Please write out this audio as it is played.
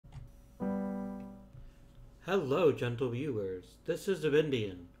Hello, gentle viewers. This is the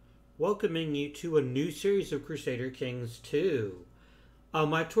Indian, welcoming you to a new series of Crusader Kings 2.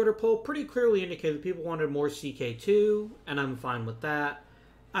 My Twitter poll pretty clearly indicated people wanted more CK2, and I'm fine with that.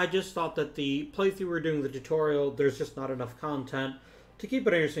 I just thought that the playthrough we were doing the tutorial, there's just not enough content to keep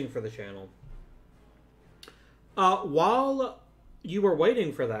it interesting for the channel. While you were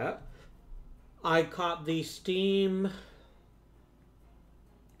waiting for that, I caught the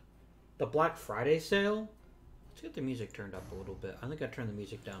Black Friday sale. Let's get the music turned up a little bit. I think I turned the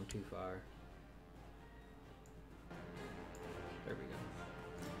music down too far. There we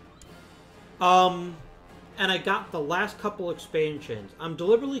go. And I got the last couple expansions. I'm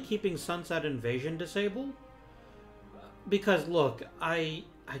deliberately keeping Sunset Invasion disabled because, look, I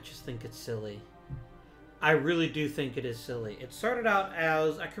just think it's silly. I really do think it is silly. It started out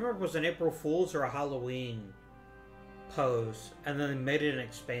as, I can't remember if it was an April Fool's or a Halloween post, and then they made it an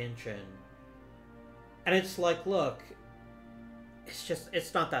expansion. And it's like, look,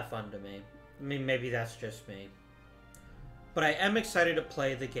 it's not that fun to me. I mean, maybe that's just me. But I am excited to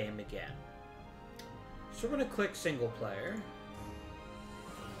play the game again. So we're going to click single player.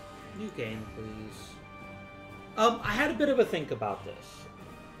 New game, please. I had a bit of a think about this.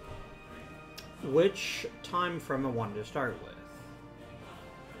 Which time frame I wanted to start with.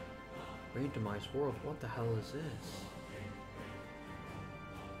 Randomized world, what the hell is this?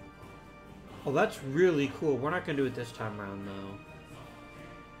 Oh, that's really cool. We're not going to do it this time around, though.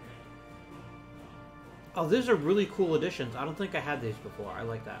 Oh, these are really cool additions. I don't think I had these before. I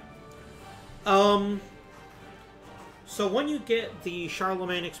like that. So when you get the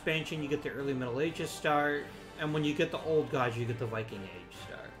Charlemagne expansion, you get the early Middle Ages start. And when you get the old gods, you get the Viking Age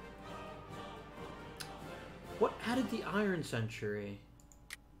start. What added the Iron Century?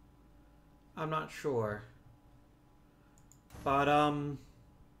 I'm not sure. But,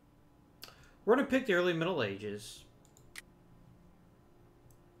 we're going to pick the early Middle Ages.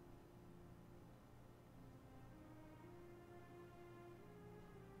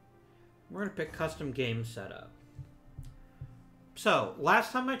 We're going to pick custom game setup. So,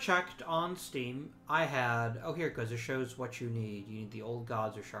 last time I checked on Steam, I had... Oh, here it goes. It shows what you need. You need the Old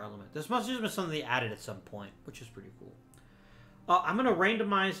Gods or Charlemagne. This must have been something they added at some point, which is pretty cool. I'm going to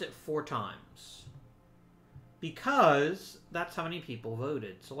randomize it 4 times. Because that's how many people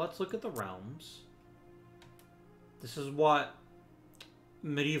voted. So let's look at the realms. This is what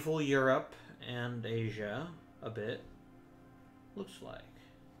medieval Europe and Asia, a bit, looks like.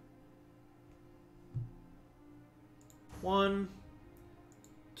 1,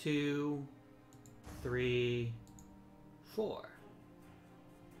 2, 3, 4.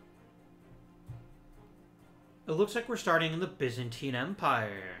 It looks like we're starting in the Byzantine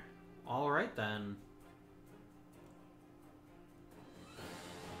Empire. Alright then.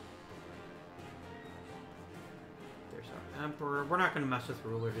 There's our Emperor. We're not going to mess with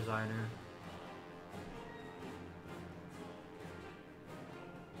Ruler Designer.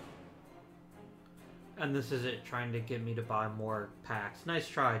 And this is it, trying to get me to buy more packs. Nice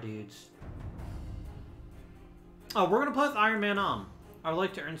try, dudes. Oh, we're going to play with Iron Man on. I would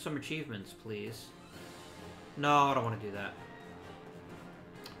like to earn some achievements, please. No, I don't want to do that.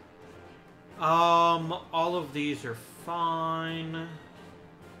 All of these are fine.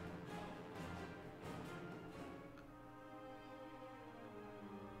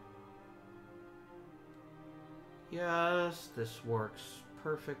 Yes, this works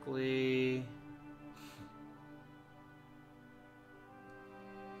perfectly.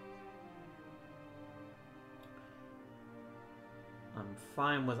 I'm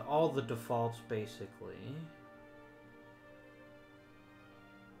fine with all the defaults, basically.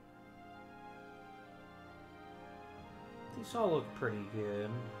 These all look pretty good.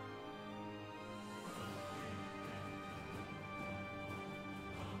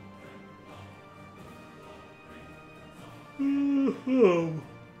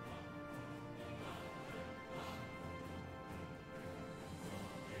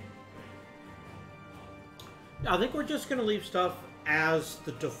 I think we're just going to leave stuff as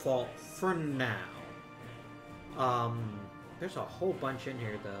the default for now. There's a whole bunch in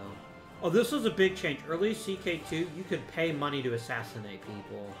here, though. Oh, this was a big change. Early CK2, you could pay money to assassinate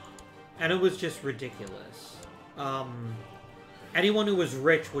people. And it was just ridiculous. Anyone who was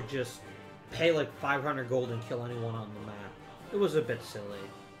rich would just pay like 500 gold and kill anyone on the map. It was a bit silly.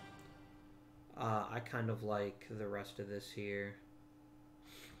 I kind of like the rest of this here.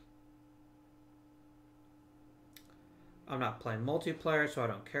 I'm not playing multiplayer, so I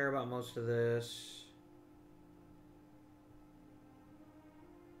don't care about most of this.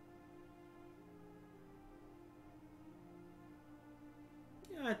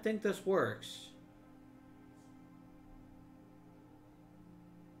 Yeah, I think this works.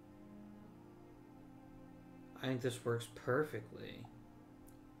 think this works perfectly.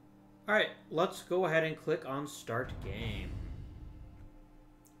 Alright, let's go ahead and click on Start Game.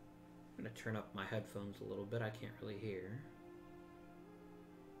 I'm going to turn up my headphones a little bit. I can't really hear.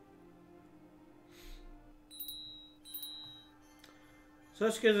 So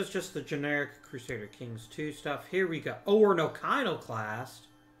this gives us just the generic Crusader Kings 2 stuff. Here we go. Oh, we're an iconoclast.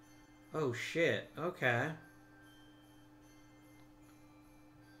 Oh, shit. Okay.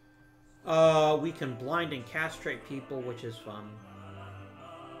 We can blind and castrate people, which is fun.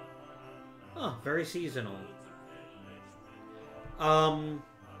 Oh, very seasonal. And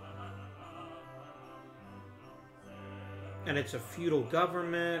it's a feudal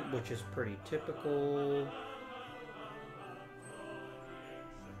government, which is pretty typical.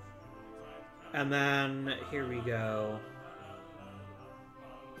 And then, here we go.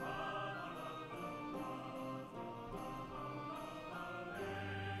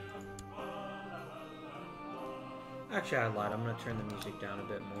 Actually, I lied. I'm going to turn the music down a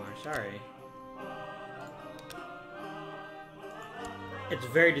bit more. Sorry. It's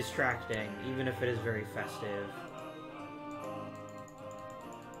very distracting, even if it is very festive.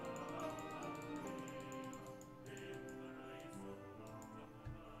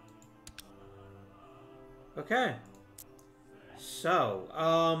 Okay.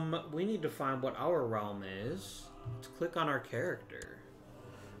 So, we need to find what our realm is. Let's click on our character.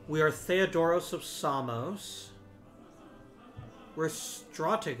 We are Theodoros of Samos. We're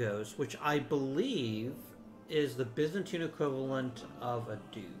Strategos, which I believe is the Byzantine equivalent of a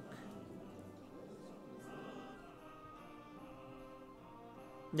duke.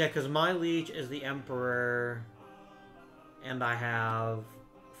 Yeah, because my liege is the emperor, and I have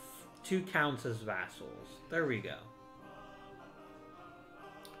 2 counts as vassals. There we go.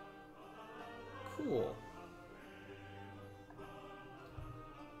 Cool.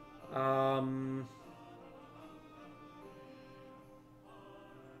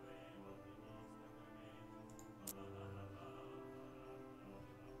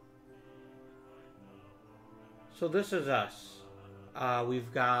 So this is us.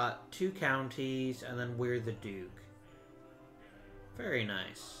 We've got 2 counties, and then we're the duke. Very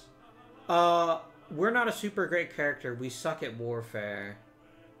nice. We're not a super great character. We suck at warfare.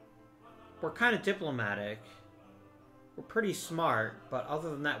 We're kind of diplomatic. We're pretty smart, but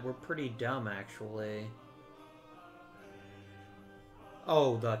other than that, we're pretty dumb, actually.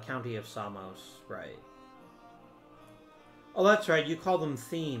 Oh, the County of Samos, right. Oh, that's right, you call them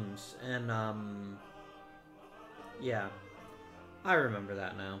themes, and, yeah. I remember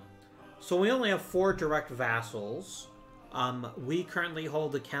that now. So we only have 4 direct vassals. We currently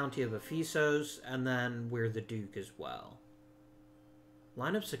hold the County of Ephesos, and then we're the Duke as well.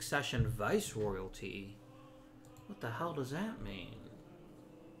 Line of succession Viceroyalty. What the hell does that mean?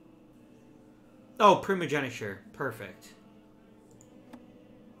 Oh, primogeniture. Perfect.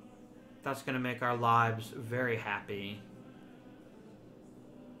 That's going to make our lives very happy.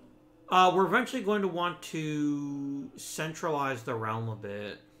 We're eventually going to want to centralize the realm a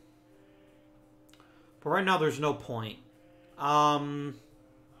bit. But right now there's no point.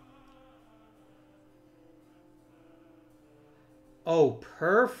 Oh,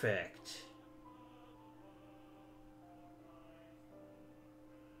 perfect.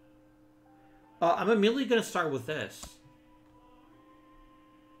 I'm immediately going to start with this.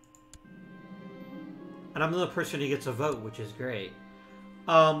 And I'm the person who gets a vote, which is great.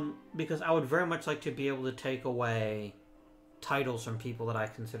 Because I would very much like to be able to take away titles from people that I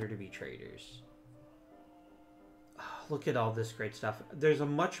consider to be traitors. Look at all this great stuff. There's a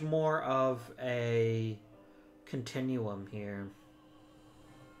much more of a continuum here,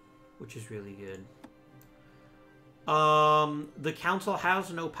 which is really good. The council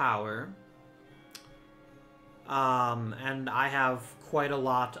has no power. And I have quite a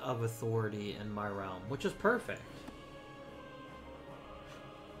lot of authority in my realm, which is perfect.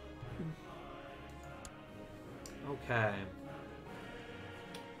 Okay.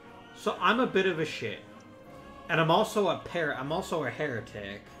 So I'm a bit of a shit. And I'm also a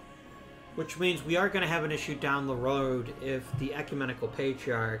heretic. Which means we are going to have an issue down the road if the Ecumenical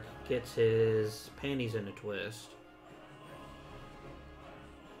Patriarch gets his panties in a twist.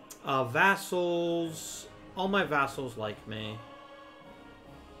 Vassals. All my vassals like me.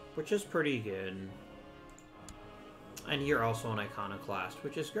 Which is pretty good. And you're also an iconoclast,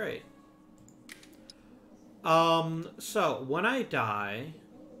 which is great. So, when I die...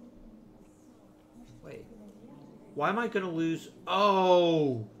 Wait. Why am I going to lose...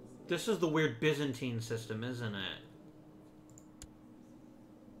 Oh! This is the weird Byzantine system, isn't it?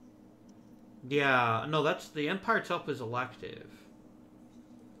 Yeah, no, that's... The Empire itself is elective.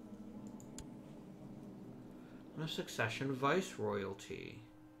 A succession viceroyalty.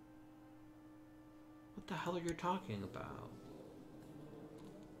 What the hell are you talking about?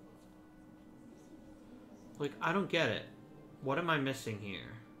 Like, I don't get it. What am I missing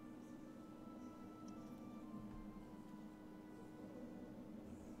here?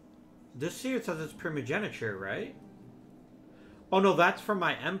 This here says it's primogeniture, right? Oh no, that's for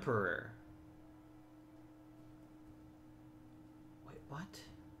my emperor. Wait, what?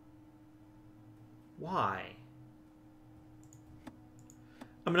 Why?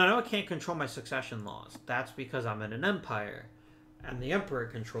 I mean, I know I can't control my succession laws. That's because I'm in an empire, and the emperor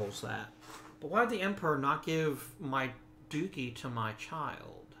controls that. But why would the emperor not give my duchy to my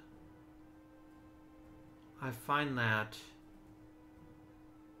child? I find that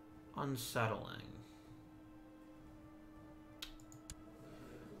unsettling.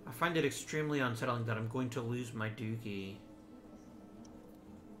 I find it extremely unsettling that I'm going to lose my duchy.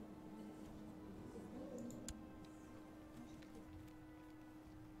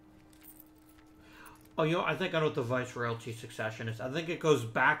 Oh, you know, I think I know what the viceroyalty succession is. I think it goes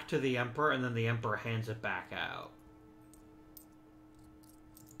back to the emperor, and then the emperor hands it back out.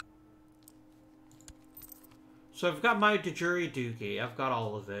 So I've got my de jure duchy. I've got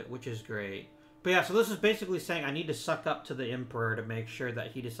all of it, which is great. But yeah, so this is basically saying I need to suck up to the emperor to make sure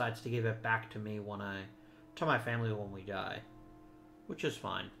that he decides to give it back to me to my family when we die. Which is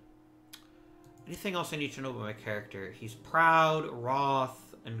fine. Anything else I need to know about my character? He's proud,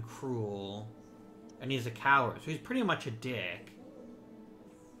 wroth, and cruel. And he's a coward, so he's pretty much a dick,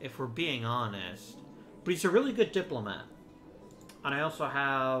 if we're being honest. But he's a really good diplomat. And I also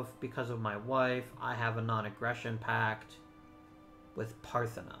have, because of my wife, I have a non-aggression pact with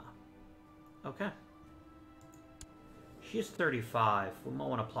Parthena. Okay. She is 35. We might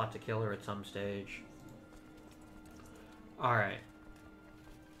want to plot to kill her at some stage. Alright.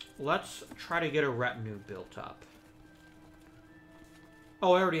 Let's try to get a retinue built up.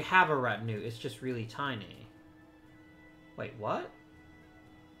 Oh, I already have a retinue. It's just really tiny. Wait, what?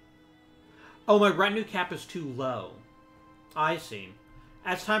 Oh, my retinue cap is too low. I see.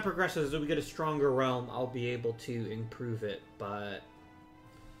 As time progresses, as we get a stronger realm, I'll be able to improve it, but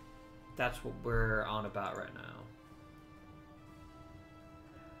that's what we're on about right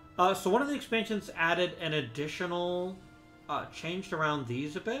now. So one of the expansions added an additional... changed around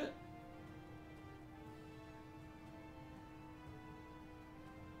these a bit.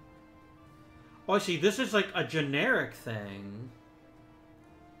 Oh, I see. This is like a generic thing.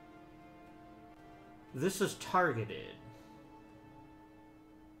 This is targeted.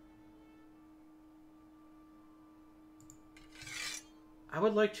 I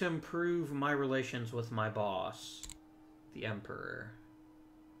would like to improve my relations with my boss, the Emperor.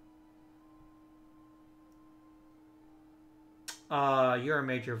 You're a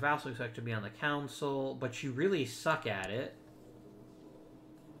major vassal, expect to be on the council, but you really suck at it.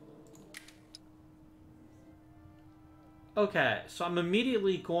 Okay, so I'm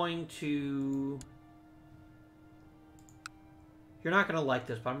immediately going to... You're not going to like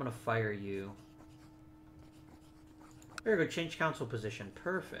this, but I'm going to fire you. There we go, change council position.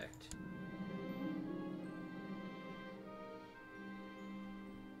 Perfect.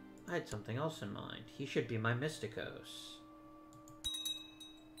 I had something else in mind. He should be my Mysticos.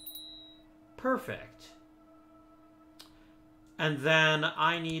 Perfect. And then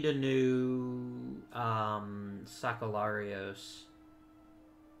I need a new Sakalarios.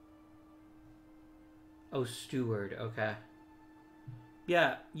 Oh, steward. Okay.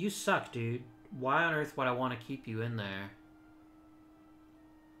 Yeah, you suck, dude. Why on earth would I want to keep you in there?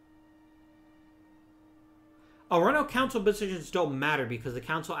 Oh, right now council decisions don't matter because the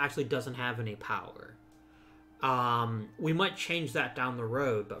council actually doesn't have any power. We might change that down the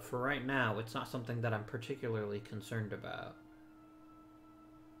road, but for right now, it's not something that I'm particularly concerned about.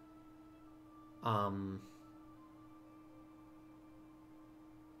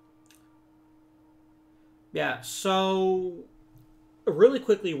 Yeah, so really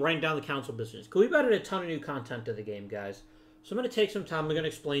quickly writing down the council business. Because we've added a ton of new content to the game, guys. So I'm going to take some time. I'm going to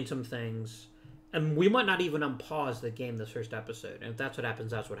explain some things. And we might not even unpause the game this first episode. And if that's what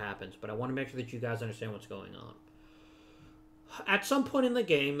happens, that's what happens. But I want to make sure that you guys understand what's going on. At some point in the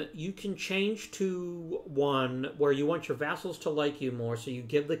game, you can change to one where you want your vassals to like you more, so you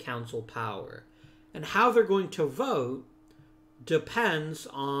give the council power. And how they're going to vote depends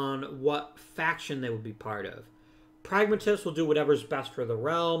on what faction they would be part of. Pragmatists will do whatever's best for the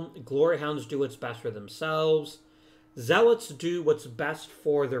realm. Glory Hounds do what's best for themselves. Zealots do what's best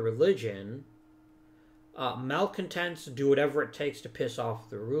for the religion. Malcontents do whatever it takes to piss off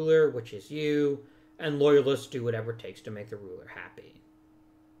the ruler, which is you. And Loyalists do whatever it takes to make the ruler happy.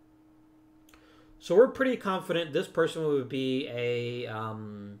 So we're pretty confident this person would be a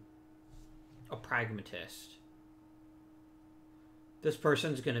pragmatist. This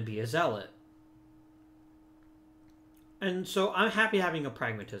person's going to be a zealot. And so I'm happy having a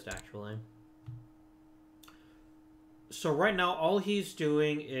pragmatist, actually. So right now, all he's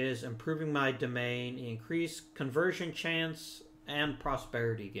doing is improving my domain, increase conversion chance, and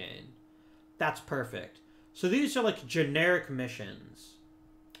prosperity gain. That's perfect. So these are like generic missions.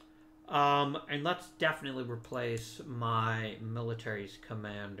 And let's definitely replace my military's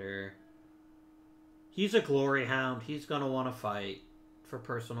commander. He's a glory hound. He's going to want to fight for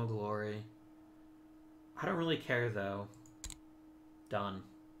personal glory. I don't really care, though. Done.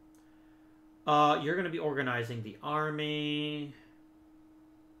 You're going to be organizing the army.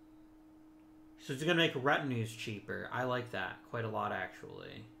 So it's going to make retinues cheaper. I like that quite a lot,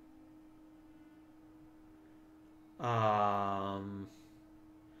 actually.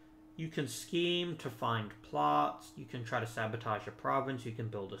 You can scheme to find plots. You can try to sabotage a province. You can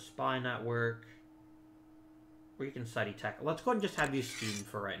build a spy network. Or you can study tech. Let's go ahead and just have you scheme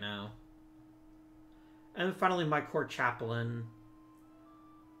for right now. And then finally, my court chaplain.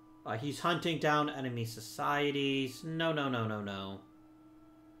 He's hunting down enemy societies. No, no, no, no, no.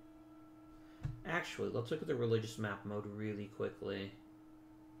 Actually, let's look at the religious map mode really quickly.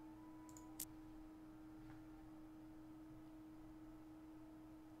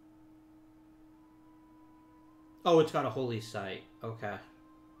 Oh, it's got a holy site. Okay.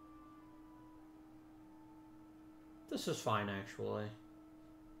 This is fine, actually.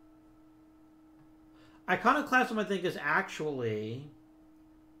 Iconoclasm, I think, is actually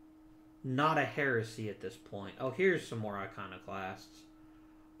not a heresy at this point. Oh, here's some more iconoclasts.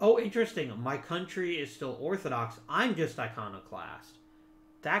 Oh, interesting. My country is still Orthodox. I'm just iconoclast.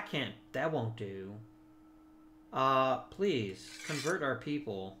 That won't do. Please, convert our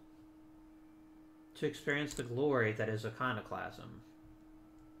people to experience the glory that is iconoclasm.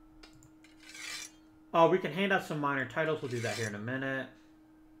 Oh, we can hand out some minor titles. We'll do that here in a minute.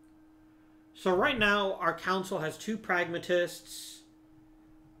 So right now, our council has 2 pragmatists,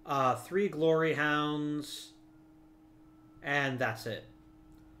 3 glory hounds, and that's it.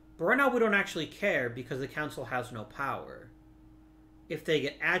 But right now, we don't actually care because the council has no power. If they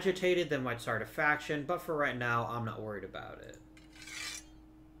get agitated, they might start a faction, but for right now, I'm not worried about it.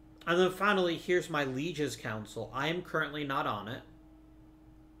 And then finally, here's my liege's council. I am currently not on it.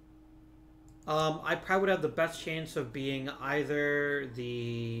 I probably would have the best chance of being either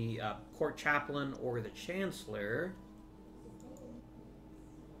the court chaplain or the chancellor.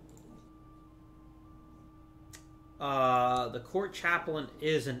 The court chaplain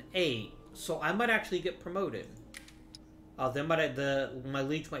is an 8, so I might actually get promoted. My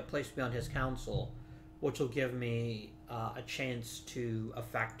liege might place me on his council, which will give me a chance to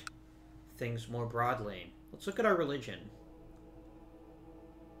affect things more broadly. Let's look at our religion.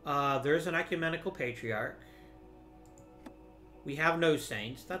 There's an ecumenical patriarch. We have no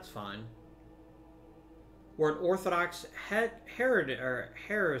saints. That's fine. We're an Orthodox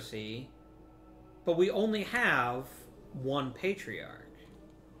heresy, but we only have 1 patriarch.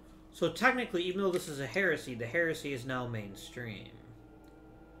 So technically, even though this is a heresy, the heresy is now mainstream.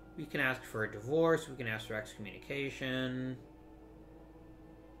 We can ask for a divorce. We can ask for excommunication.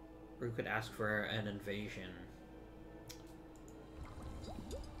 Or we could ask for an invasion.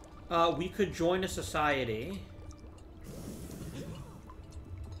 We could join a society.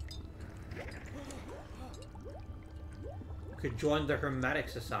 We could join the Hermetic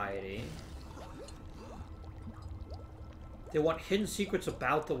Society. They want hidden secrets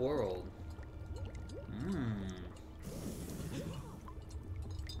about the world.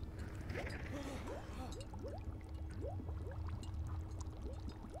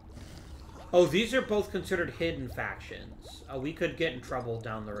 Oh, these are both considered hidden factions. We could get in trouble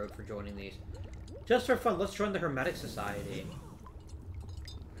down the road for joining these. Just for fun, let's join the Hermetic Society.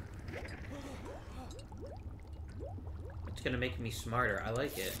 It's gonna make me smarter. I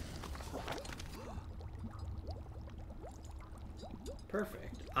like it.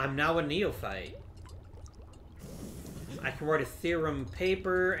 Perfect. I'm now a neophyte. I can write a theorem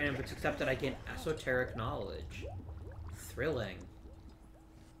paper, and if it's accepted, I gain esoteric knowledge. Thrilling.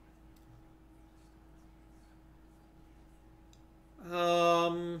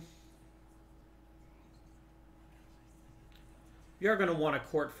 You're going to want a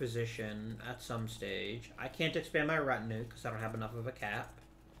court physician at some stage. I can't expand my retinue because I don't have enough of a cap.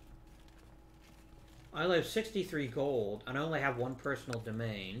 I only have 63 gold, and I only have 1 personal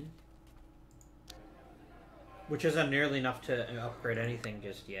domain. Which isn't nearly enough to upgrade anything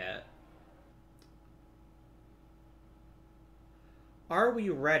just yet. Are we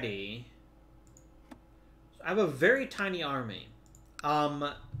ready I have a very tiny army.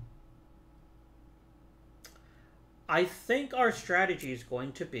 I think our strategy is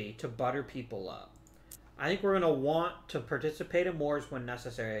going to be to butter people up. I think we're going to want to participate in wars when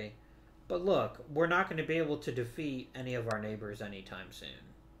necessary. But look, we're not going to be able to defeat any of our neighbors anytime soon.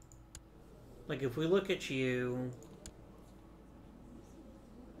 Like, if we look at you...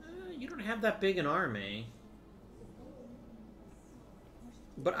 you don't have that big an army.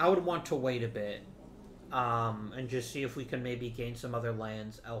 But I would want to wait a bit. And just see if we can maybe gain some other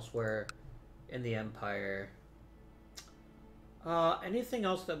lands elsewhere in the Empire. Anything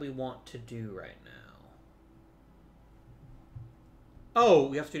else that we want to do right now? Oh,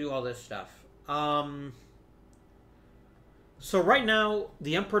 we have to do all this stuff. So right now,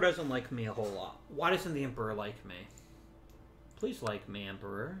 the Emperor doesn't like me a whole lot. Why doesn't the Emperor like me? Please like me,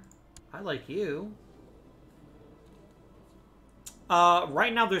 Emperor. I like you.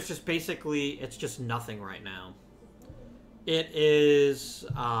 Right now, there's just basically... it's just nothing right now. It is...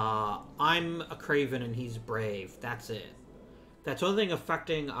 I'm a Craven and he's brave. That's it. That's the only thing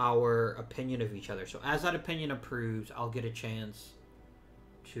affecting our opinion of each other. So as that opinion improves, I'll get a chance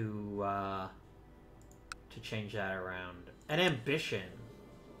to change that around. An ambition.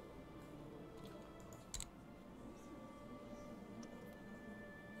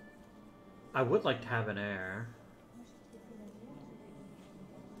 I would like to have an heir.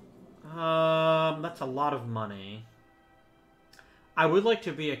 That's a lot of money. I would like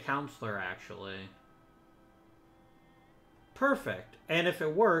to be a counselor, actually. Perfect. And if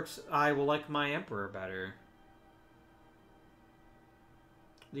it works, I will like my emperor better.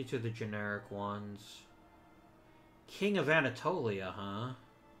 These are the generic ones. King of Anatolia, huh?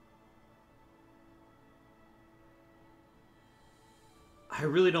 I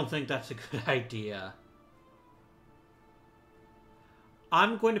really don't think that's a good idea.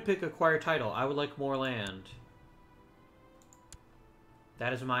 I'm going to pick acquire title. I would like more land.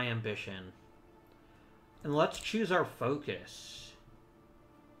 That is my ambition. And let's choose our focus.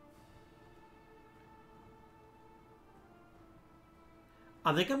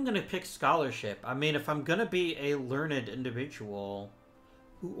 I think I'm going to pick scholarship. I mean, if I'm going to be a learned individual...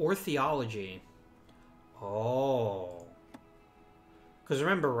 or theology. Oh. Because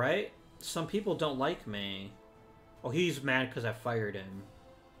remember, right? Some people don't like me. Oh, he's mad because I fired him.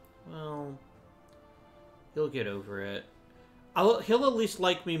 Well, he'll get over it. He'll at least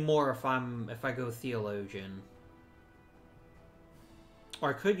like me more if I go theologian. Or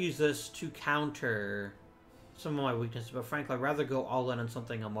I could use this to counter some of my weaknesses, but frankly, I'd rather go all in on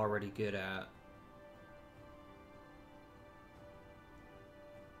something I'm already good at.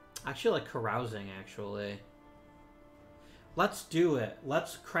 I actually like carousing, actually. Let's do it.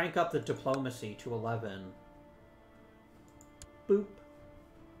 Let's crank up the diplomacy to 11. Boop.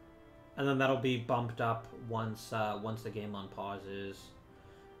 And then that'll be bumped up once the game unpauses.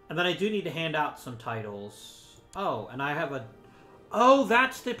 And then I do need to hand out some titles. Oh, and I have a... Oh,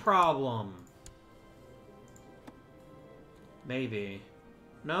 that's the problem. Maybe.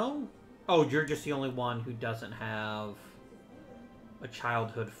 No? Oh, you're just the only one who doesn't have a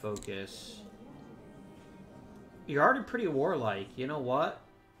childhood focus. You're already pretty warlike. You know what?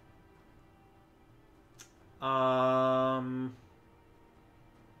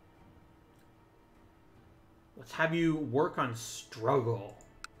 Let's have you work on struggle.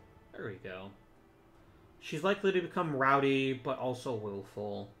 There we go. She's likely to become rowdy, but also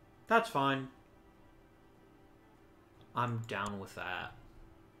willful. That's fine. I'm down with that.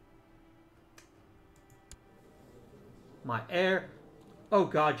 My heir... Oh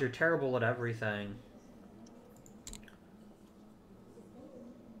god, you're terrible at everything.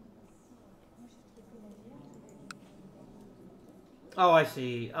 Oh, I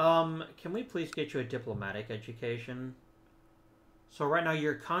see. Can we please get you a diplomatic education? So right now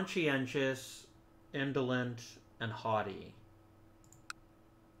you're conscientious, indolent, and haughty.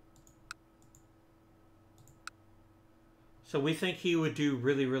 So we think he would do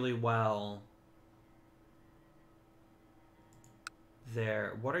really, really well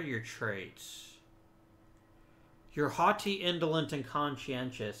there. What are your traits? You're haughty, indolent, and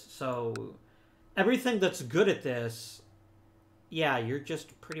conscientious. So everything that's good at this... Yeah, you're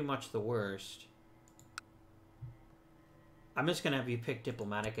just pretty much the worst. I'm just going to have you pick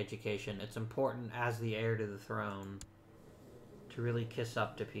diplomatic education. It's important as the heir to the throne to really kiss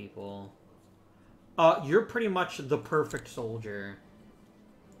up to people. You're pretty much the perfect soldier.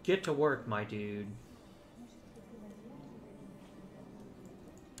 Get to work, my dude.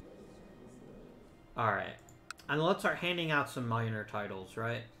 Alright. And let's start handing out some minor titles,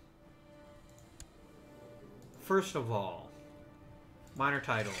 right? First of all... Minor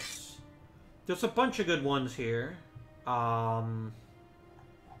titles. There's a bunch of good ones here. My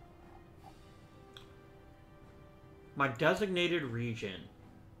designated region.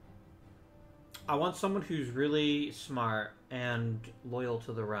 I want someone who's really smart and loyal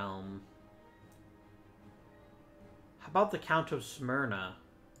to the realm. How about the Count of Smyrna?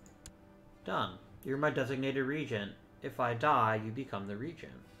 Done. You're my designated regent. If I die, you become the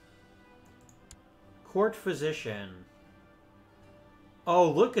regent. Court physician. Oh,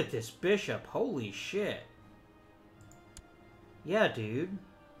 look at this bishop. Holy shit. Yeah, dude.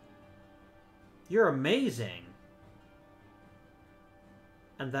 You're amazing.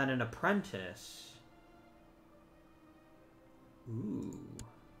 And then an apprentice. Ooh.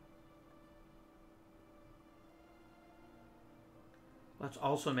 Let's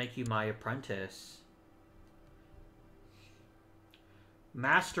also make you my apprentice.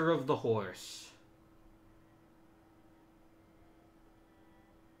 Master of the Horse.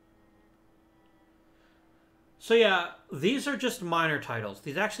 So yeah, these are just minor titles.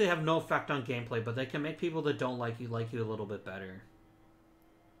 These actually have no effect on gameplay, but they can make people that don't like you a little bit better.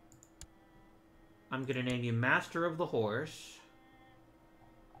 I'm going to name you Master of the Horse.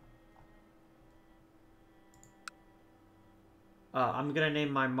 I'm going to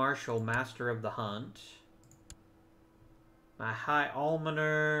name my Marshal Master of the Hunt. My High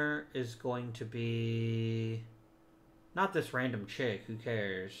Almoner is going to be... Not this random chick, who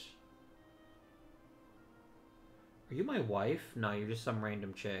cares? Are you my wife? No, you're just some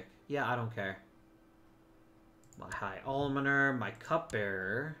random chick. Yeah, I don't care. My High Almoner, my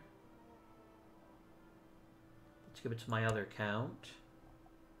Cupbearer. Let's give it to my other count.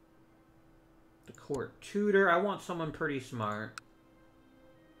 The Court Tutor. I want someone pretty smart.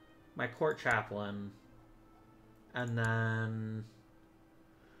 My Court Chaplain. And then...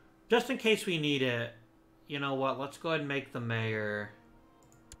 Just in case we need it, you know what? Let's go ahead and make the Mayor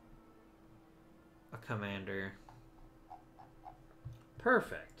a Commander.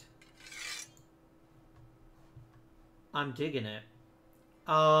 Perfect. I'm digging it.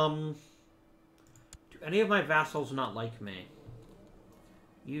 Do any of my vassals not like me?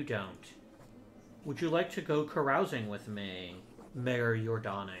 You don't. Would you like to go carousing with me, Mayor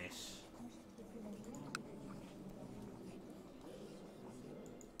Jordanes?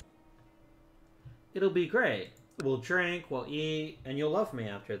 It'll be great. We'll drink, we'll eat, and you'll love me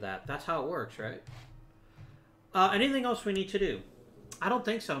after that. That's how it works, right? Anything else we need to do? I don't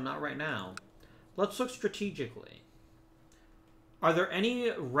think so, not right now. Let's look strategically. Are there any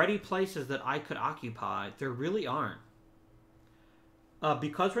ready places that I could occupy? There really aren't.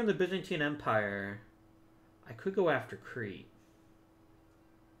 Because we're in the Byzantine Empire, I could go after Crete.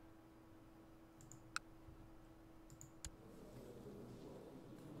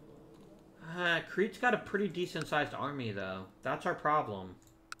 Crete's got a pretty decent-sized army, though. That's our problem.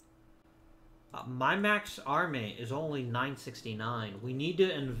 My max army is only 969. We need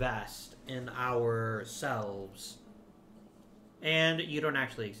to invest in ourselves. And you don't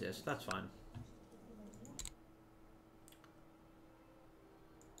actually exist. That's fine.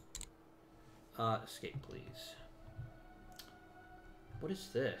 Escape, please. What is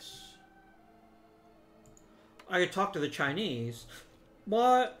this? I could talk to the Chinese.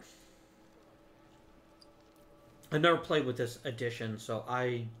 What? I never played with this edition, so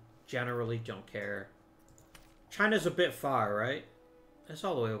I generally don't care. China's a bit far, right? It's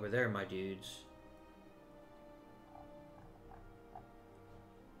all the way over there, my dudes.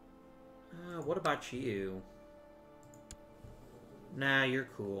 What about you? Nah, you're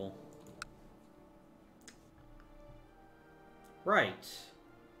cool. Right.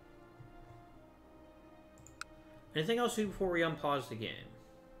 Anything else before we unpause the game?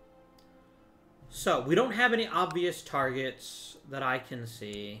 So, we don't have any obvious targets that I can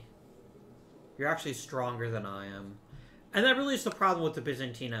see. You're actually stronger than I am. And that really is the problem with the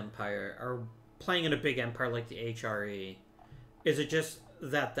Byzantine Empire, or playing in a big empire like the HRE. Is it just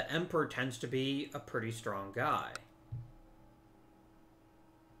that the Emperor tends to be a pretty strong guy?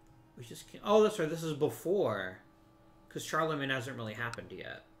 We just can't... Oh, that's right, this is before. Because Charlemagne hasn't really happened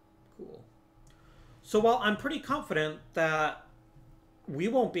yet. Cool. So while I'm pretty confident that we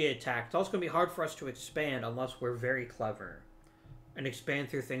won't be attacked, it's also going to be hard for us to expand unless we're very clever. And expand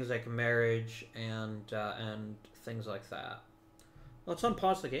through things like marriage and things like that. Let's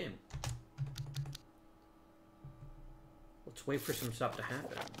unpause the game. Let's wait for some stuff to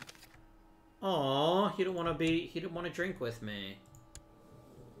happen. Aww, he didn't want to drink with me.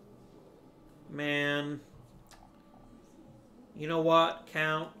 Man. You know what,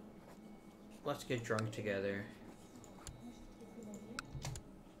 Count? Let's get drunk together.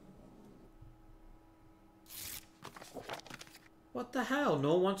 What the hell?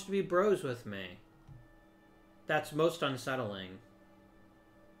 No one wants to be bros with me. That's most unsettling.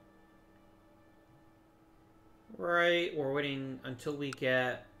 Right, we're waiting until we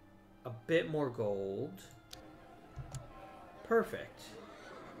get a bit more gold. Perfect.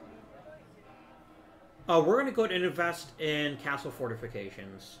 We're going to go ahead and invest in castle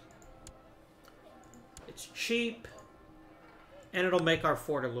fortifications. It's cheap, and it'll make our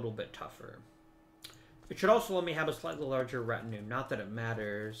fort a little bit tougher. It should also let me have a slightly larger retinue. Not that it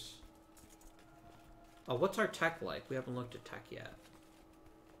matters. What's our tech like? We haven't looked at tech yet.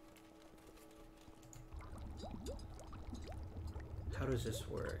 How does this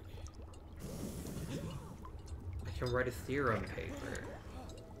work? I can write a theorem paper.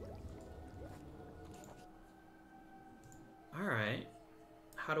 Alright.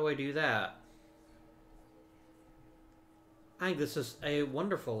 How do I do that? I think this is a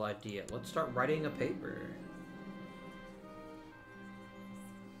wonderful idea. Let's start writing a paper.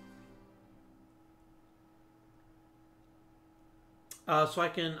 So I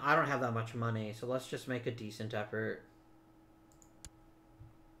don't have that much money, so let's just make a decent effort.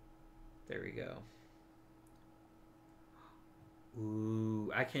 There we go.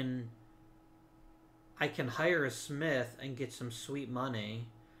 Ooh, I can hire a smith and get some sweet money.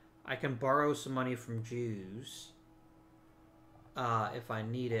 I can borrow some money from Jews. If I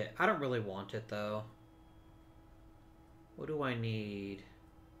need it. I don't really want it, though. What do I need?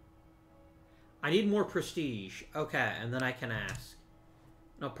 I need more prestige. Okay, and then I can ask.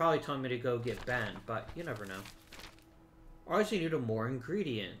 They'll probably tell me to go get bent, but you never know. Or I just need more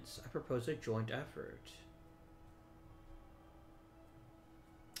ingredients. I propose a joint effort.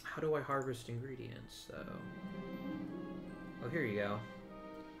 How do I harvest ingredients, though? Oh, here you go.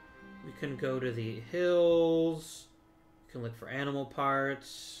 We can go to the hills. We can look for animal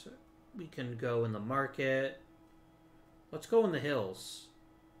parts. We can go in the market. Let's go in the hills.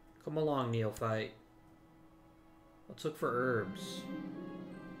 Come along, neophyte. Let's look for herbs.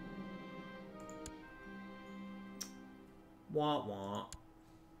 Wah wah.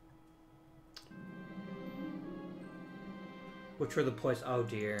 Which were the places? Oh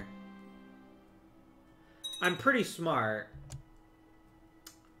dear. I'm pretty smart.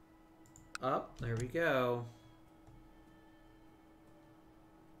 Oh, there we go.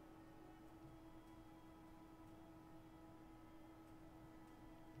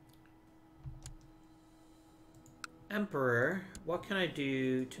 Emperor, what can I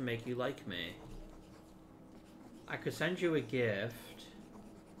do to make you like me? I could send you a gift.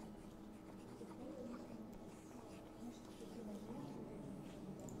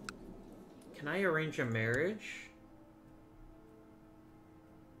 Can I arrange a marriage?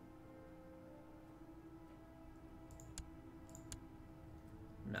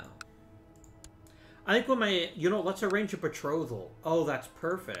 No. I think when my... You know, let's arrange a betrothal. Oh, that's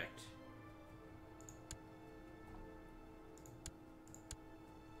perfect.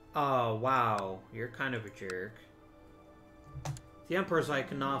 Oh, wow. You're kind of a jerk. The Emperor's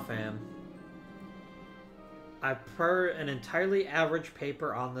like, nah, fam. I prefer an entirely average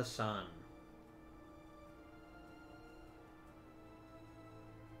paper on the sun.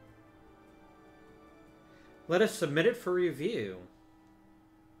 Let us submit it for review.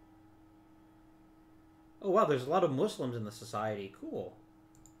 Oh, wow, there's a lot of Muslims in the society. Cool.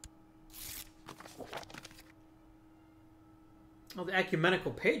 Oh, the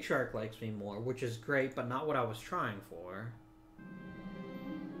ecumenical patriarch likes me more, which is great, but not what I was trying for.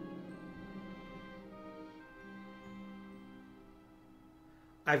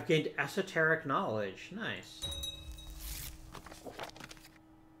 I've gained esoteric knowledge. Nice.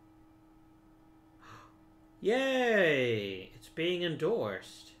 Yay! It's being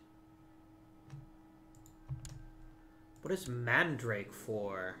endorsed. What is Mandrake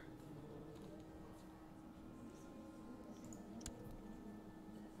for?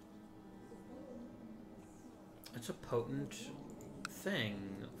 It's a potent thing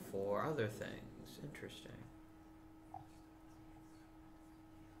for other things. Interesting.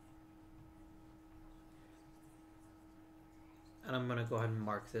 And I'm going to go ahead and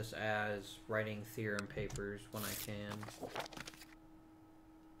mark this as writing theorem papers when I can.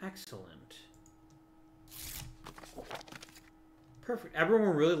 Excellent. Perfect.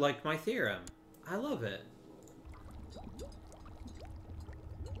 Everyone really liked my theorem. I love it.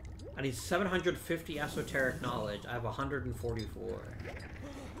 I need 750 esoteric knowledge. I have 144.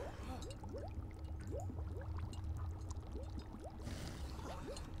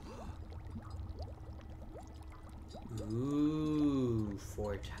 Ooh,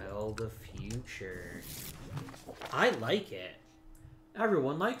 foretell the future. I like it.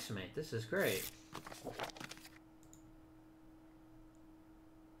 Everyone likes me. This is great.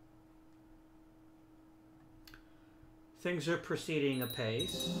 Things are proceeding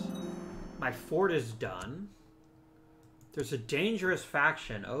apace. My fort is done. There's a dangerous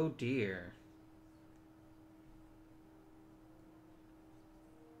faction. Oh dear.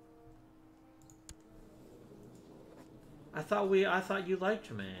 I thought you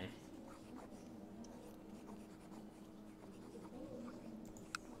liked me.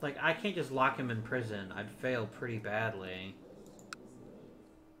 Like, I can't just lock him in prison. I'd fail pretty badly.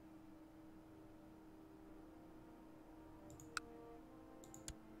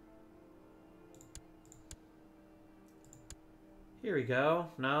 Here we go.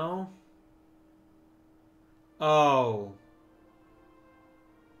 No? Oh.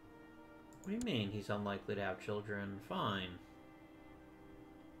 What do you mean he's unlikely to have children? Fine.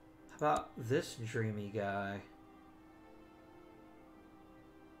 How about this dreamy guy?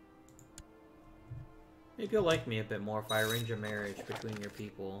 Maybe you'll like me a bit more if I arrange a marriage between your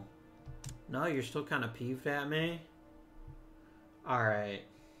people. No, you're still kind of peeved at me? Alright.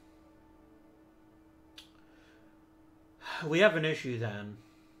 We have an issue then.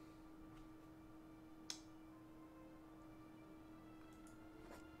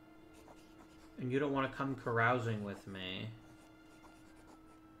 And you don't want to come carousing with me.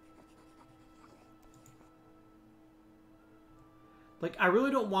 Like, I really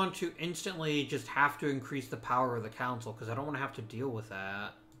don't want to instantly just have to increase the power of the council, because I don't want to have to deal with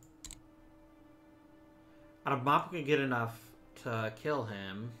that. I'm not going to get enough to kill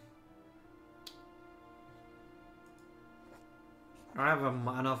him. I don't have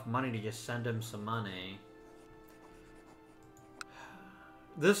enough money to just send him some money.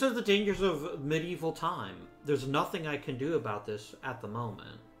 This is the dangers of medieval time. There's nothing I can do about this at the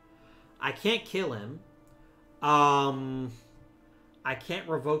moment. I can't kill him. I can't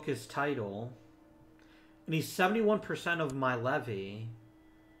revoke his title. And he's 71% of my levy.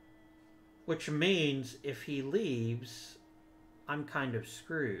 Which means if he leaves, I'm kind of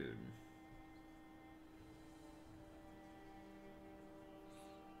screwed.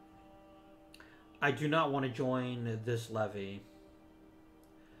 I do not want to join this levy.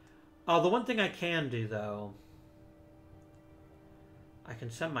 Oh, the one thing I can do, though, I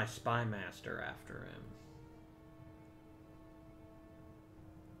can send my spy master after him.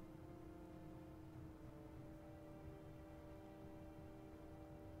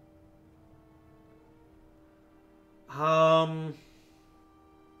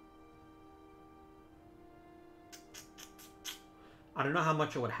 I don't know how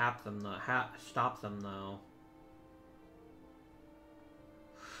much it would stop them, though.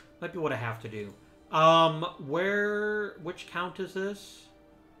 Might be what I have to do. Which count is this?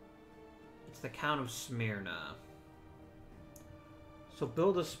 It's the Count of Smyrna. So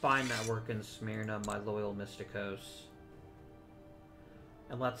build a spy network in Smyrna, my loyal Mysticos.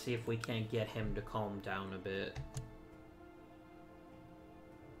 And let's see if we can't get him to calm down a bit.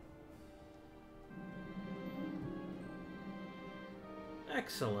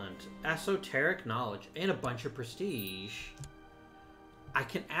 Excellent. Esoteric knowledge and a bunch of prestige. I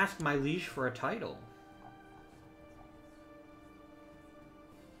can ask my liege for a title.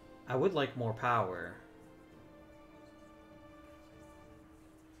 I would like more power.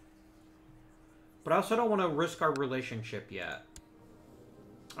 But I also don't want to risk our relationship yet.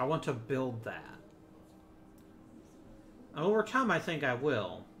 I want to build that. And over time, I think I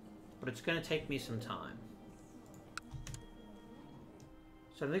will. But it's going to take me some time.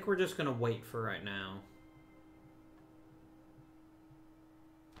 So I think we're just going to wait for right now.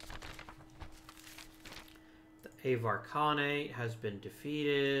 The Avar Khanate has been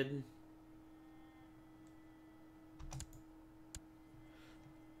defeated.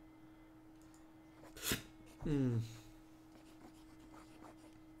 There's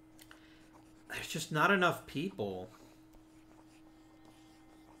just not enough people.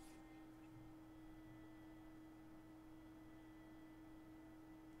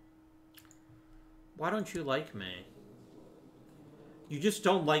 Why don't you like me? You just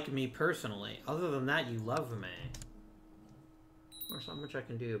don't like me personally. Other than that, you love me. There's not much I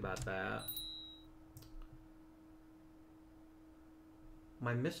can do about that.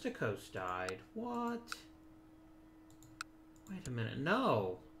 My Mysticos died. What? Wait a minute.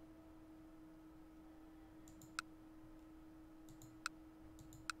 No.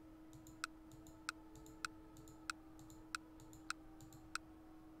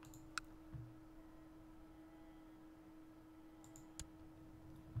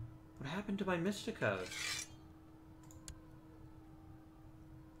 What happened to my Mysticos?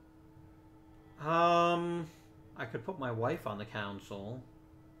 I could put my wife on the council.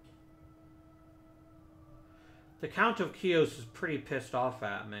 The Count of Chios is pretty pissed off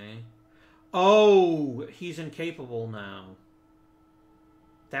at me. Oh, he's incapable now.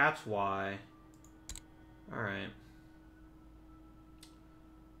 That's why. Alright.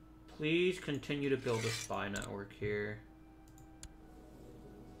 Please continue to build a spy network here.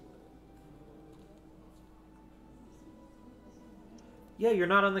 Yeah, you're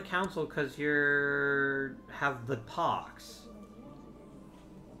not on the council because you're... have the pox.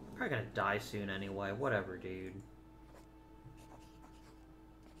 Probably gonna die soon anyway. Whatever, dude.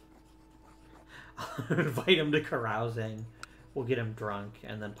 I'll invite him to carousing. We'll get him drunk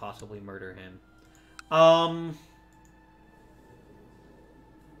and then possibly murder him.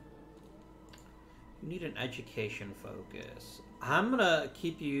 You need an education focus. I'm gonna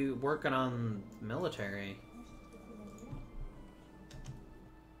keep you working on military.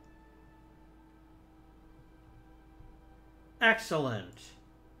 Excellent.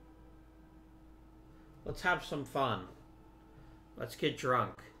 Let's have some fun. Let's get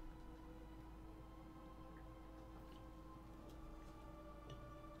drunk.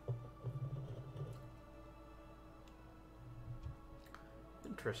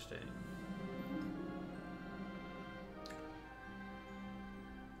 Interesting.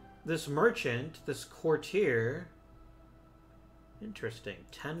 This merchant, this courtier... Interesting.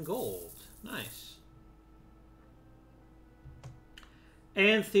 10 gold. Nice.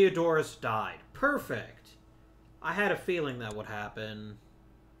 And Theodorus died. Perfect. I had a feeling that would happen.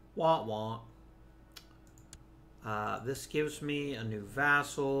 Wah wah. This gives me a new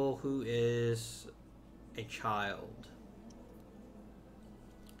vassal who is a child.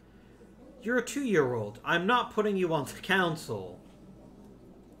 You're a 2-year-old. I'm not putting you on the council.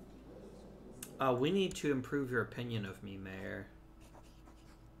 We need to improve your opinion of me, Mayor.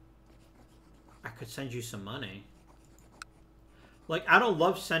 I could send you some money. Like, I don't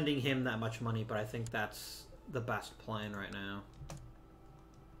love sending him that much money, but I think that's the best plan right now.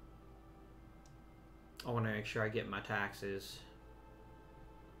 I want to make sure I get my taxes.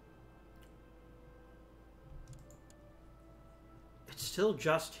 It's still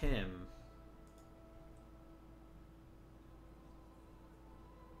just him.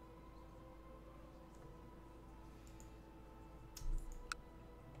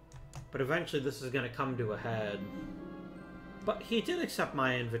 But eventually this is going to come to a head. But he did accept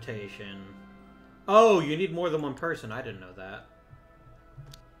my invitation. Oh, you need more than one person. I didn't know that.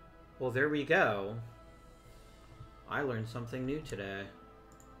 Well, there we go. I learned something new today.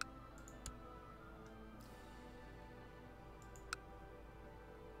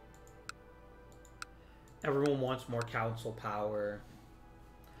 Everyone wants more council power.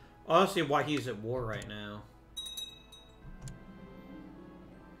 Honestly, why he's at war right now.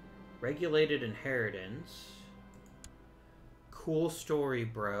 Regulated inheritance. Cool story,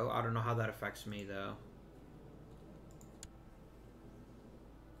 bro. I don't know how that affects me, though.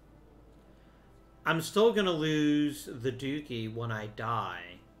 I'm still gonna lose the Dookie when I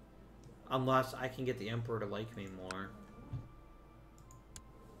die. Unless I can get the Emperor to like me more.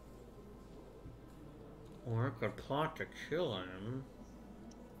 Or I could plot to kill him.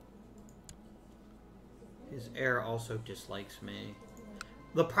 His heir also dislikes me.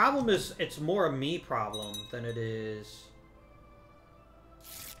 The problem is, it's more a me problem than it is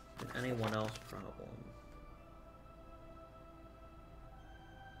an anyone else problem.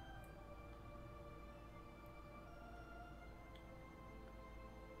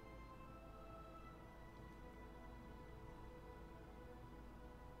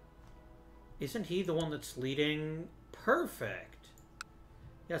 Isn't he the one that's leading? Perfect.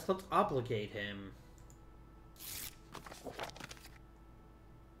 Yes, let's obligate him.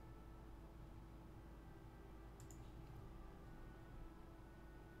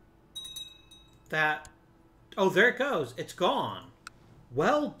 That... Oh, there it goes. It's gone.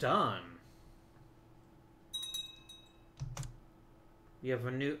 Well done. You have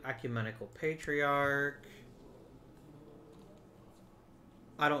a new ecumenical patriarch.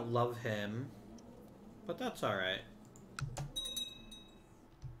 I don't love him, but that's alright.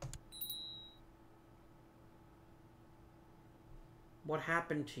 What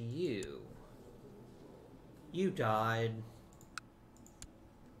happened to you? You died.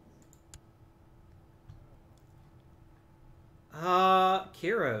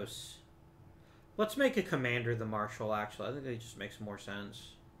 Kyros. Let's make a commander the marshal, actually. I think it just makes more sense.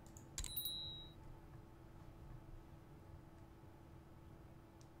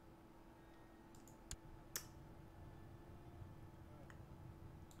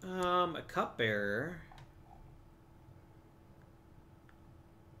 A cupbearer.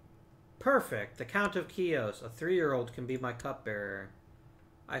 Perfect. The Count of Chios. A 3-year-old can be my cupbearer.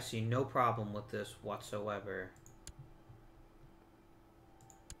 I see no problem with this whatsoever.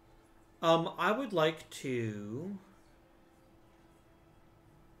 I would like to...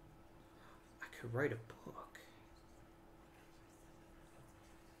 I could write a book.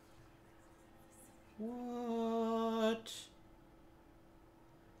 What?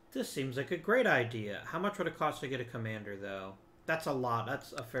 This seems like a great idea. How much would it cost to get a commander, though? That's a lot.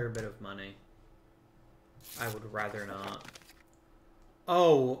 That's a fair bit of money. I would rather not.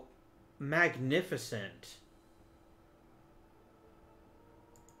 Oh, magnificent.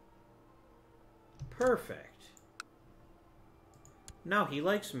 Perfect. Now he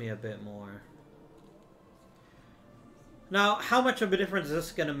likes me a bit more. Now, how much of a difference is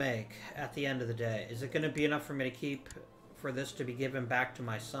this going to make at the end of the day? Is it going to be enough for me to keep... for this to be given back to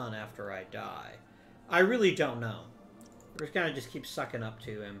my son after I die? I really don't know. We're just gonna just keep sucking up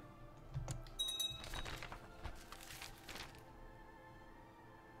to him.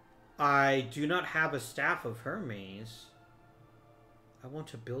 I do not have a staff of Hermes. I want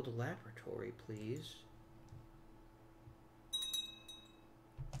to build a laboratory, please.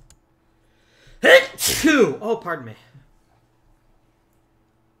 Oh, pardon me.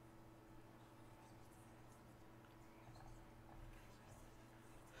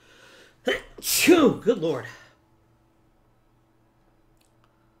 Good lord.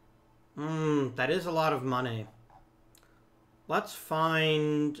 That is a lot of money. Let's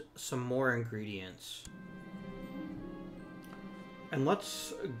find some more ingredients. And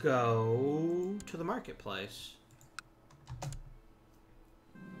let's go to the marketplace.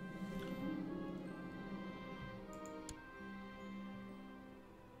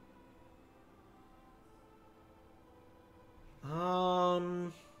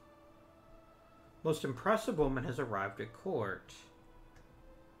 Most impressive woman has arrived at court.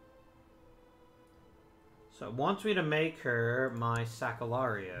 So it wants me to make her my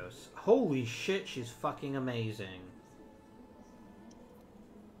Sakalarios. Holy shit, she's fucking amazing.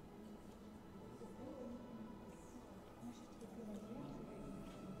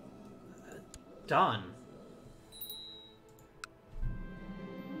 Done.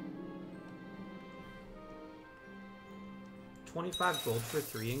 $25 gold for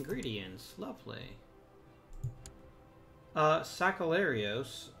 3 ingredients. Lovely.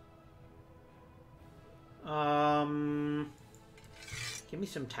 Sakalarios. Give me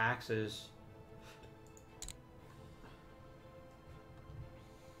some taxes.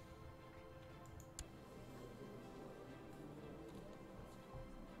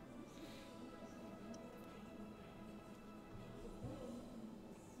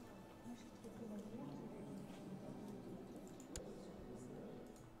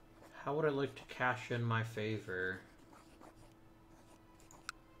 How would I like to cash in my favor?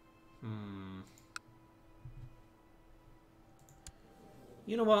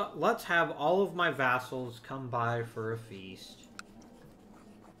 You know what? Let's have all of my vassals come by for a feast.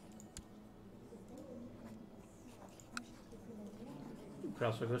 We could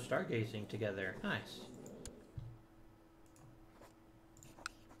also go stargazing together. Nice.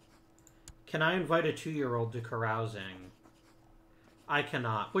 Can I invite a 2-year-old to carousing? I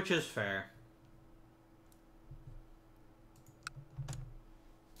cannot, which is fair.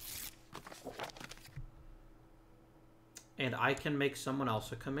 And I can make someone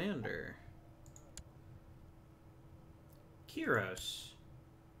else a commander. Kyros.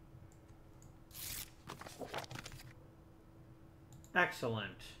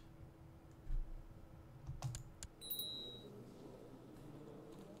 Excellent.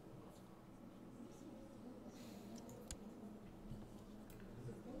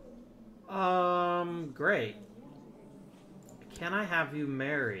 Great. Can I have you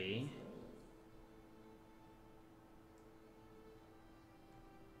marry...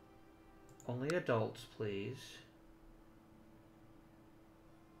 Only adults, please.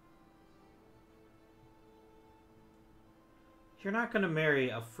 You're not going to marry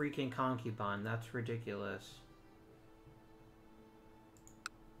a freaking concubine. That's ridiculous.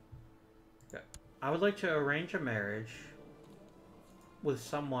 Okay. I would like to arrange a marriage with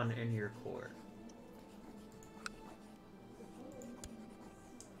someone in your court.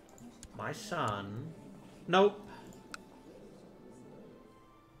 My son... Nope.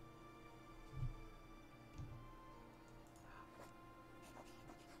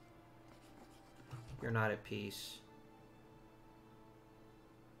 You're not at peace.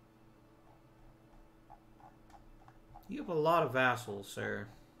 You have a lot of vassals, sir.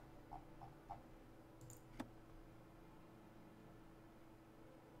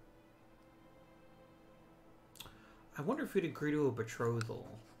 I wonder if we'd agree to a betrothal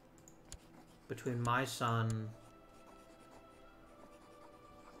between my son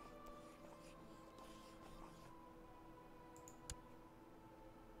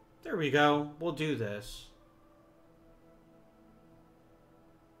There we go. We'll do this.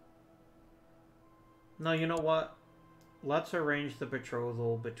 No, you know what? Let's arrange the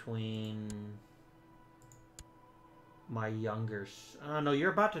betrothal between my younger... no,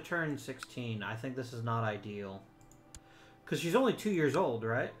 you're about to turn 16. I think this is not ideal. Because she's only 2 years old,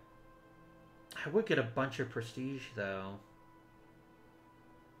 right? I would get a bunch of prestige, though.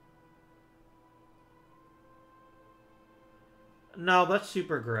 No, that's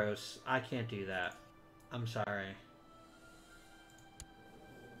super gross. I can't do that. I'm sorry.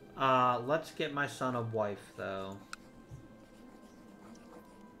 Let's get my son a wife, though.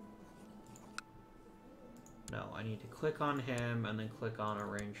 No, I need to click on him and then click on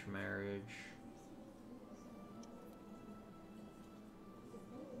arrange marriage.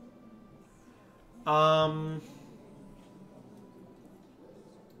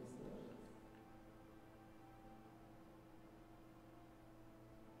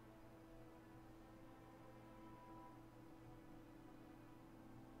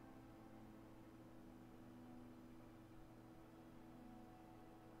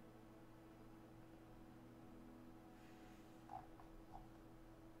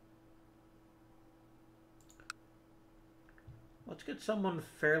 Let's get someone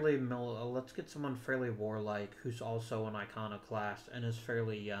fairly warlike who's also an iconoclast and is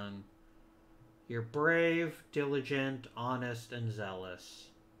fairly young. You're brave, diligent, honest, and zealous.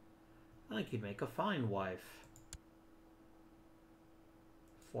 I think you'd make a fine wife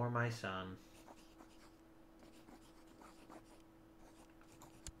for my son.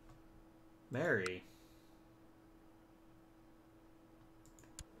 Marry.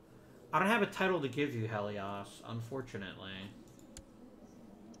 I don't have a title to give you, Helios, unfortunately.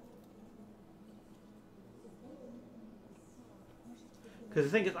 Because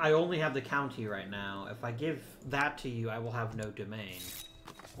the thing is, I only have the county right now. If I give that to you, I will have no domain.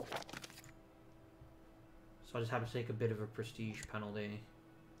 So I just have to take a bit of a prestige penalty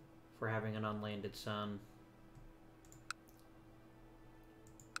for having an unlanded son.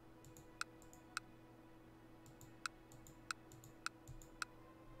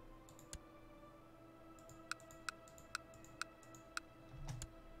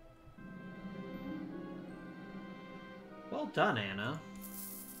 Well done, Anna.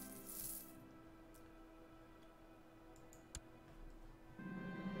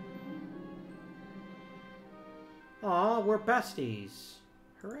 Aw, we're besties.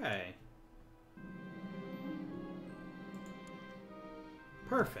 Hooray.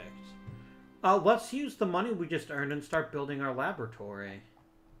 Perfect. Let's use the money we just earned and start building our laboratory.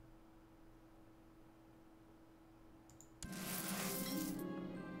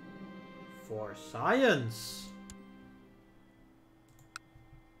 For science!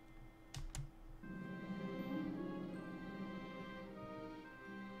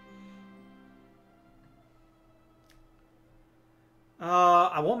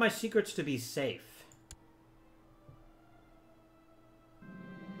 I want my secrets to be safe.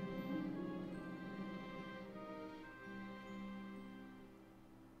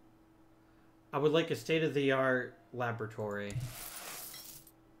 I would like a state-of-the-art laboratory.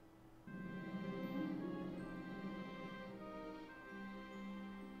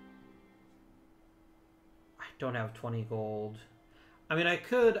 I don't have 20 gold. I mean, I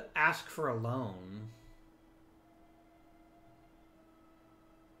could ask for a loan.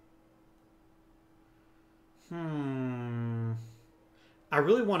 I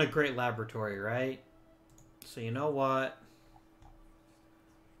really want a great laboratory, right? So you know what?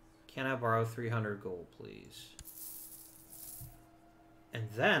 Can I borrow 300 gold, please? And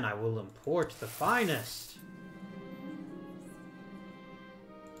then I will import the finest.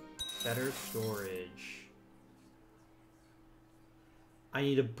 Better storage. I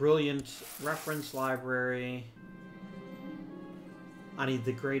need a brilliant reference library. I need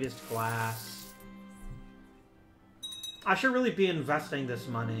the greatest glass. I should really be investing this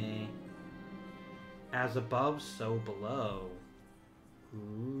money. As above, so below.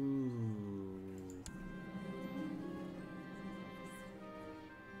 Ooh.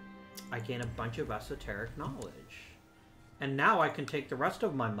 I gain a bunch of esoteric knowledge. And now I can take the rest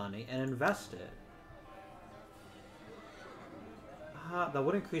of my money and invest it. That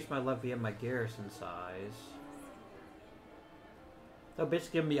would increase my levy and my garrison size. That would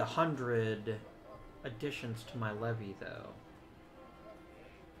basically give me 100 additions to my levy, though.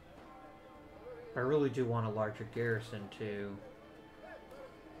 I really do want a larger garrison, too.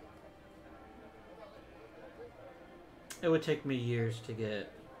 It would take me years to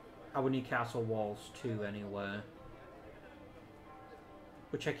get... I would need castle walls, too, anyway.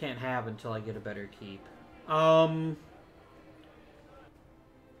 Which I can't have until I get a better keep.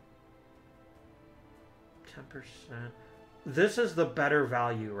 10%. This is the better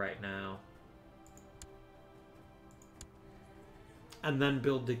value right now. And then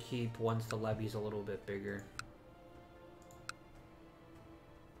build the keep once the levy's a little bit bigger.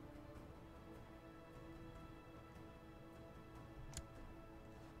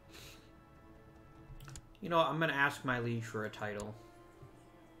 You know what? I'm going to ask my liege for a title.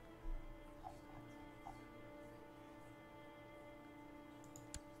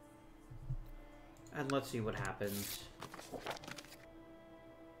 And let's see what happens.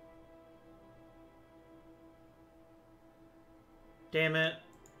 Damn it.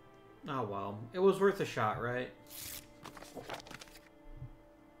 Oh well. It was worth a shot, right?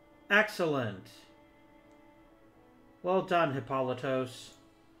 Excellent. Well done, Hippolytos.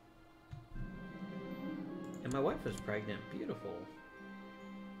 And my wife is pregnant. Beautiful.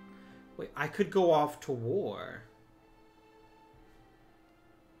 Wait, I could go off to war.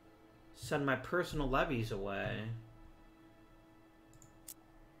 Send my personal levies away.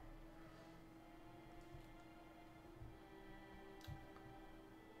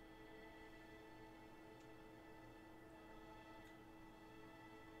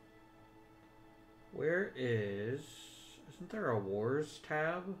 Where is... Isn't there a wars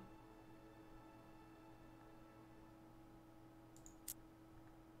tab?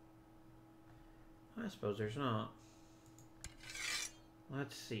 I suppose there's not.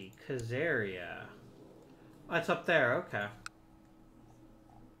 Let's see. Khazaria. Oh, it's up there. Okay.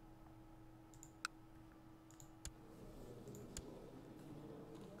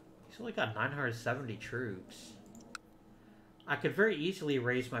 He's only got 970 troops. I could very easily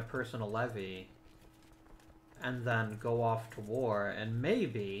raise my personal levy and then go off to war, and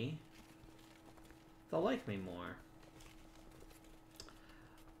maybe they'll like me more.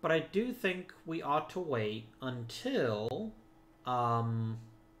 But I do think we ought to wait until I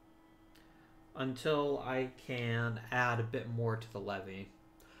can add a bit more to the levy.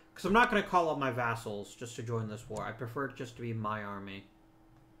 Because I'm not going to call up my vassals just to join this war. I prefer it just to be my army.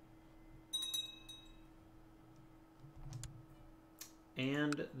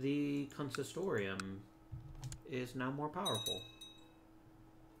 And the consistorium is now more powerful.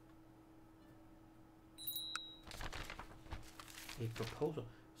 A proposal.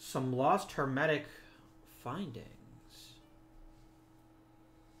 Some lost hermetic findings.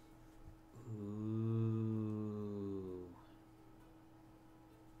 Ooh.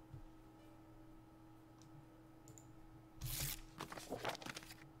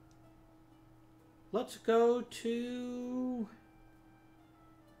 Let's go to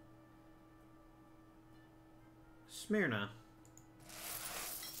Smyrna.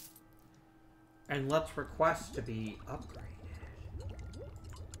 And let's request to be upgraded.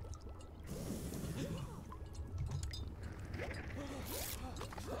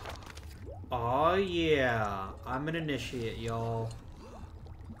 Oh yeah, I'm an initiate, y'all.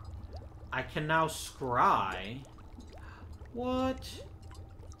 I can now scry. What?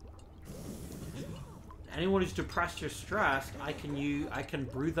 Anyone who's depressed or stressed, I can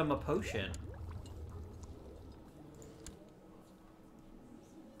brew them a potion.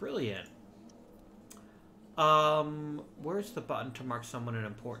 Brilliant. Where's the button to mark someone an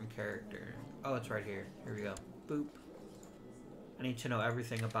important character? Oh, it's right here. Here we go. Boop. I need to know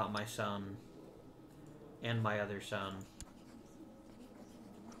everything about my son and my other son.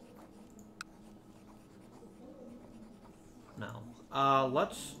 No.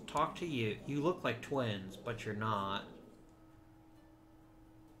 Let's talk to you. You look like twins, but you're not.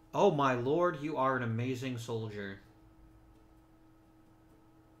 Oh my lord, you are an amazing soldier.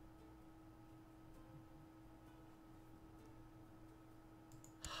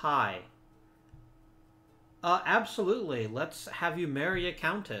 Hi. Absolutely. Let's have you marry a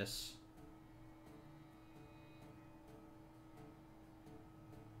countess.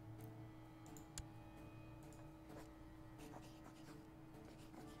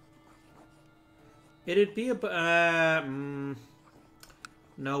 It'd be a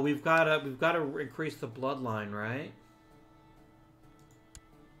no, we've got to increase the bloodline, right?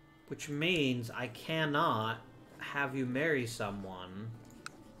 Which means I cannot have you marry someone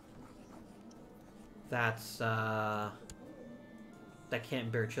that's that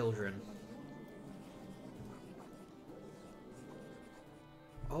can't bear children.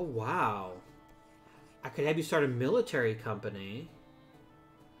 Oh wow. I could have you start a military company.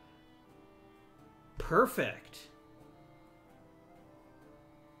 Perfect.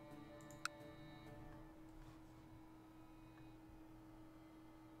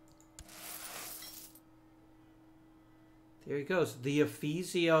 There he goes. The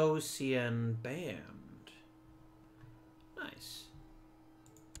Ephesiosian Band. Nice.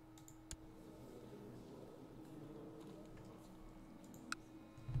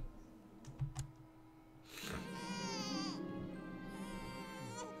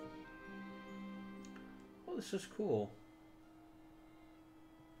 this is cool.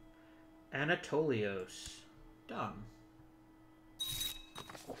 Anatolios. Done.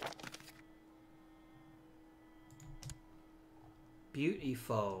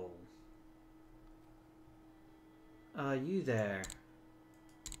 Beautiful. You there.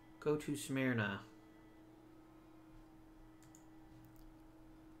 Go to Smyrna.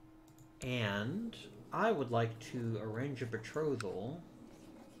 And I would like to arrange a betrothal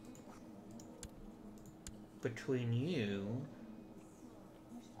between you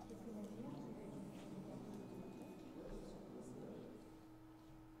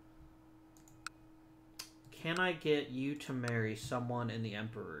Can I get you to marry someone in the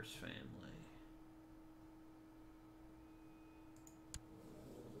Emperor's family?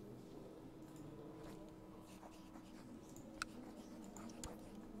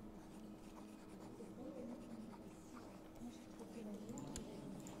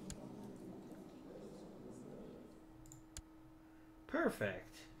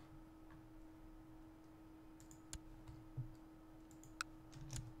 Perfect.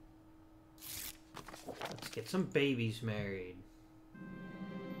 Let's get some babies married.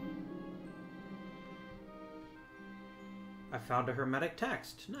 I found a hermetic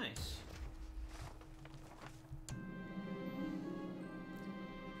text. Nice.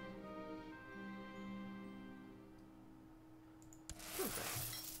 Perfect.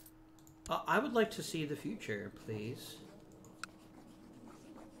 I would like to see the future, please.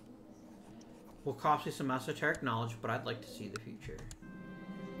 Will cost me some esoteric knowledge, but I'd like to see the future.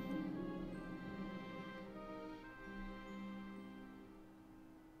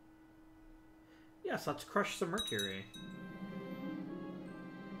 Yes, let's crush some mercury.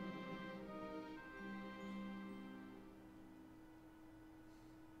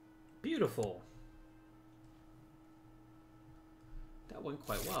 Beautiful. That went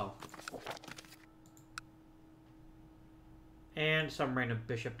quite well. And some random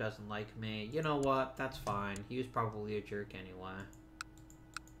bishop doesn't like me. You know what? That's fine. He was probably a jerk anyway.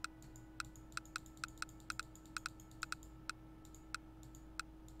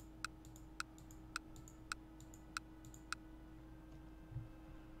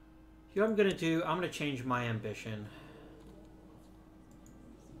 You know what I'm gonna do? I'm gonna change my ambition.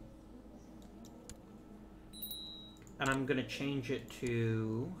 And I'm gonna change it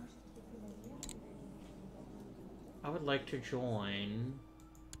to... I would like to join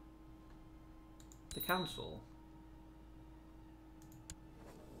the council.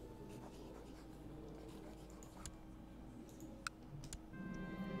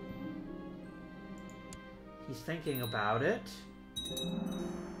 He's thinking about it.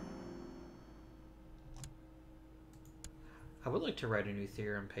 I would like to write a new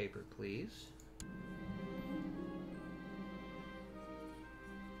theorem paper, please.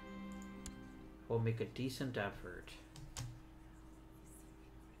 We'll make a decent effort.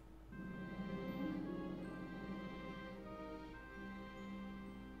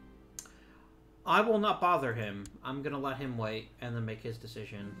 I will not bother him. I'm gonna let him wait and then make his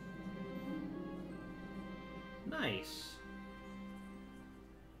decision. Nice.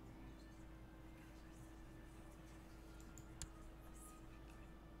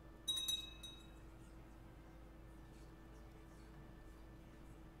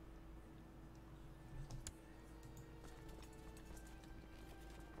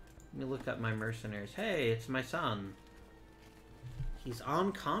 Let me look up my mercenaries. Hey, it's my son. He's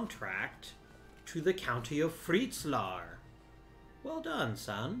on contract to the County of Fritzlar. Well done,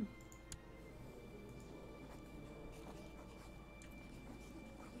 son.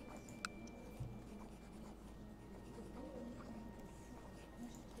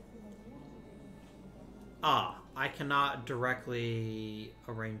 Ah, I cannot directly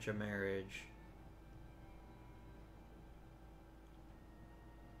arrange a marriage.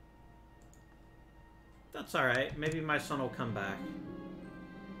 That's alright. Maybe my son will come back.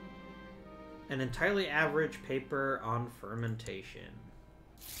 An entirely average paper on fermentation.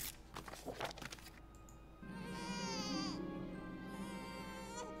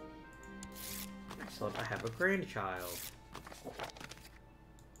 Excellent. I have a grandchild.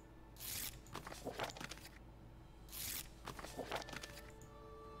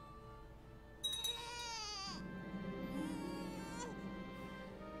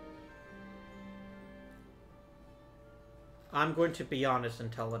 I'm going to be honest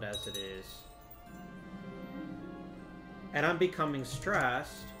and tell it as it is. And I'm becoming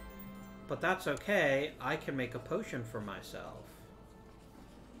stressed, but that's okay. I can make a potion for myself.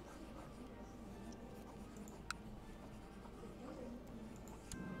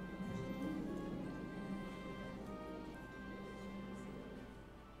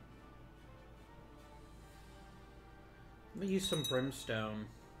 me use some brimstone.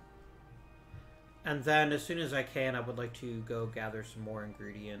 And then, as soon as I can, I would like to go gather some more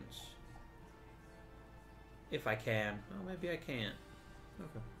ingredients. If I can. Oh, maybe I can't.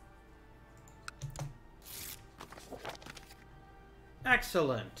 Okay.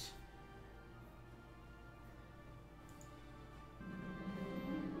 Excellent.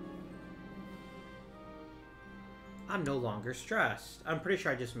 I'm no longer stressed. I'm pretty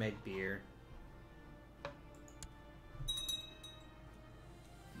sure I just made beer.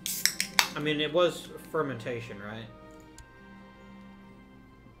 I mean, it was fermentation, right?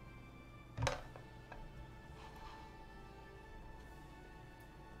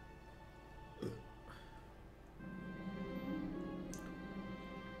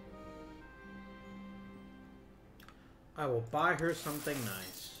 I will buy her something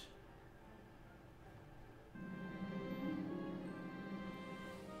nice.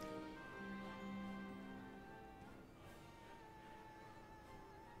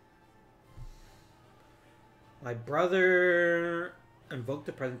 My brother invoked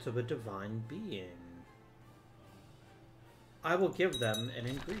the presence of a divine being. I will give them an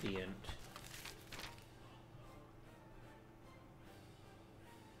ingredient.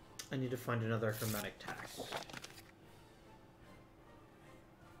 I need to find another hermetic text.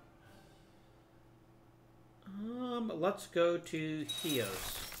 Let's go to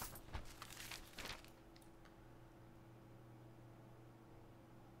Theos.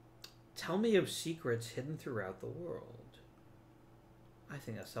 Tell me of secrets hidden throughout the world. I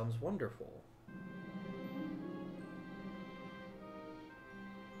think that sounds wonderful.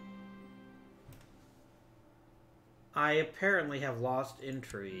 I apparently have lost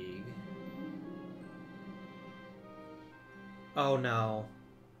intrigue. Oh no.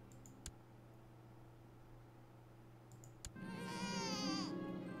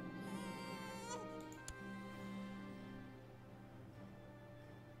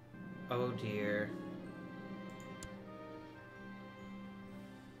 Oh dear.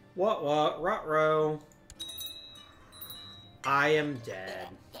 What? Ruh-roh. I am dead.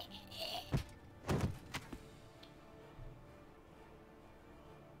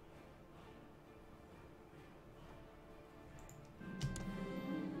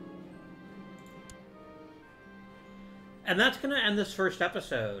 And that's gonna end this first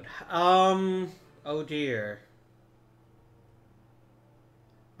episode. Oh dear.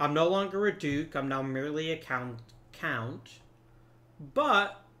 I'm no longer a duke, I'm now merely a count.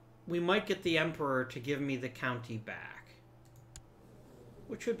 But we might get the emperor to give me the county back.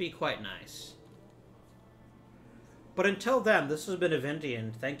 Which would be quite nice. But until then, this has been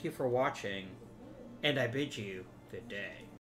Avindian. Thank you for watching. And I bid you good day.